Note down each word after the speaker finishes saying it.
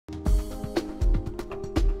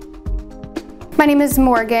My name is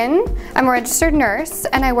Morgan. I'm a registered nurse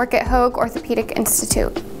and I work at Hoag Orthopedic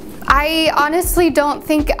Institute. I honestly don't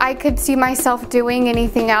think I could see myself doing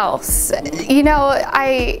anything else. You know,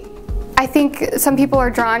 I think some people are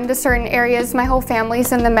drawn to certain areas. My whole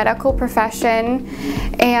family's in the medical profession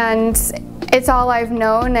and it's all I've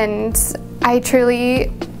known, and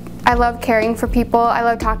I love caring for people. I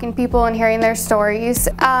love talking to people and hearing their stories.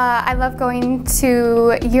 I love going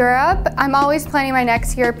to Europe. I'm always planning my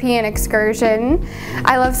next European excursion.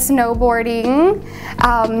 I love snowboarding.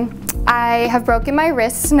 I have broken my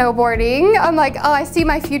wrist snowboarding. I'm like, oh, I see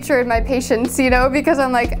my future in my patients, you know, because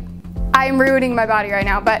I'm like, I'm ruining my body right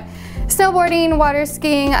now. But snowboarding, water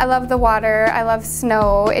skiing, I love the water. I love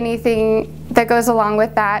snow, anything that goes along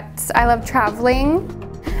with that. I love traveling.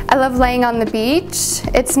 I love laying on the beach.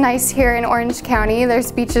 It's nice here in Orange County.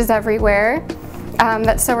 There's beaches everywhere.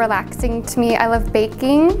 That's so relaxing to me. I love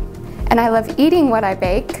baking and I love eating what I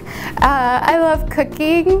bake. I love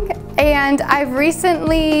cooking, and I've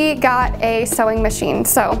recently got a sewing machine,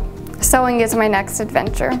 so sewing is my next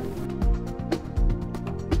adventure.